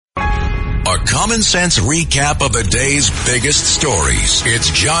common sense recap of the day's biggest stories. It's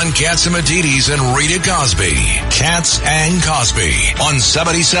John Catsimatidis and Rita Cosby. Katz and Cosby on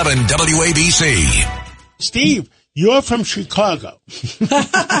 77 WABC. Steve, you're from Chicago.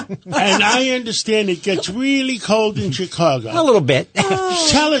 And I understand it gets really cold in Chicago. A little bit.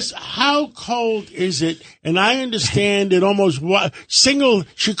 Tell us, how cold is it? And I understand it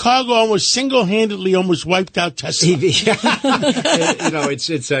Chicago almost single-handedly almost wiped out Tesla.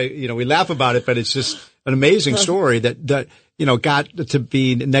 We laugh about it, but it's just an amazing story that got to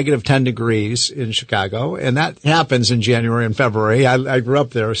be negative 10 degrees in Chicago. And that happens in January and February. I grew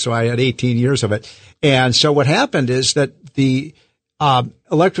up there, so I had 18 years of it. And so what happened is that the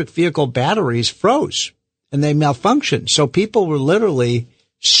electric vehicle batteries froze and they malfunctioned. So people were literally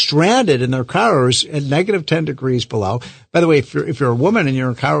stranded in their cars at negative 10 degrees below. By the way, if you're a woman and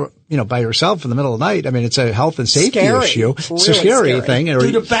you're in a car, by yourself in the middle of the night, I mean, it's a health and safety issue. It's really a scary thing.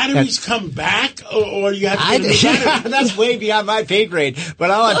 Do the batteries come back or you have to get a new battery? That's way beyond my pay grade.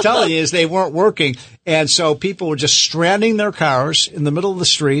 But all I'm telling you is they weren't working. And so people were just stranding their cars in the middle of the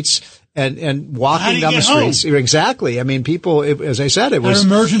streets and walking down the streets. Home? Exactly. I mean, people, as I said, it was.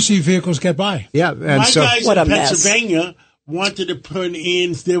 And emergency vehicles get by. Yeah. And my guys in Pennsylvania wanted to put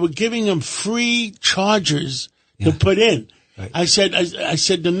in, they were giving them free chargers to put in. Right. I said,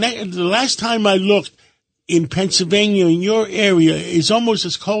 the last time I looked in Pennsylvania, in your area, is almost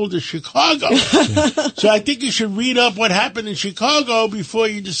as cold as Chicago. So I think you should read up what happened in Chicago before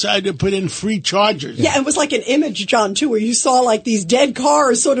you decide to put in free chargers. Yeah, it was like an image, John, too, where you saw like these dead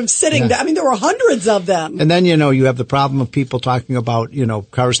cars sort of sitting there. I mean, there were hundreds of them. And then, you have the problem of people talking about,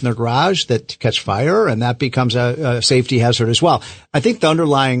 cars in their garage that catch fire, and that becomes a safety hazard as well. I think the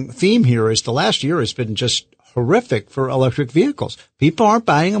underlying theme here is the last year has been just horrific for electric vehicles. People aren't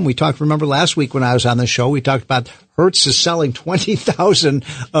buying them. Remember last week when I was on the show, we talked about Hertz is selling 20,000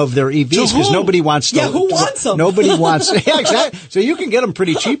 of their EVs because nobody wants to. Yeah, who wants them? Nobody wants. Yeah, exactly. So you can get them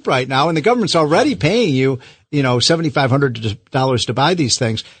pretty cheap right now, and the government's already paying you, $7,500 to buy these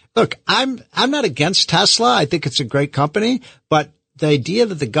things. Look, I'm not against Tesla. I think it's a great company, but the idea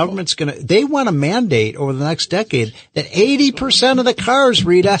that the government's they want to mandate over the next decade that 80% of the cars,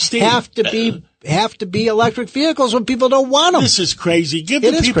 Rita, have to be electric vehicles when people don't want them. This is crazy. Give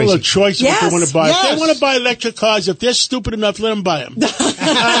the people a choice of what they want to buy. Yes. If they want to buy electric cars, if they're stupid enough, let them buy them.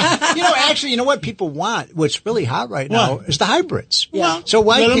 Actually, what people want, what's really hot right now, is the hybrids. Yeah. So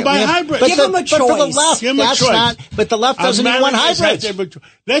why let can't them buy hybrids? Give them a choice. But for the left, give them a choice. But the left doesn't even want hybrids.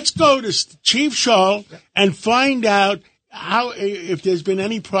 Let's go to Chief Shaw and find out if there's been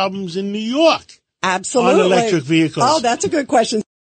any problems in New York. Absolutely. On electric vehicles. Oh, that's a good question.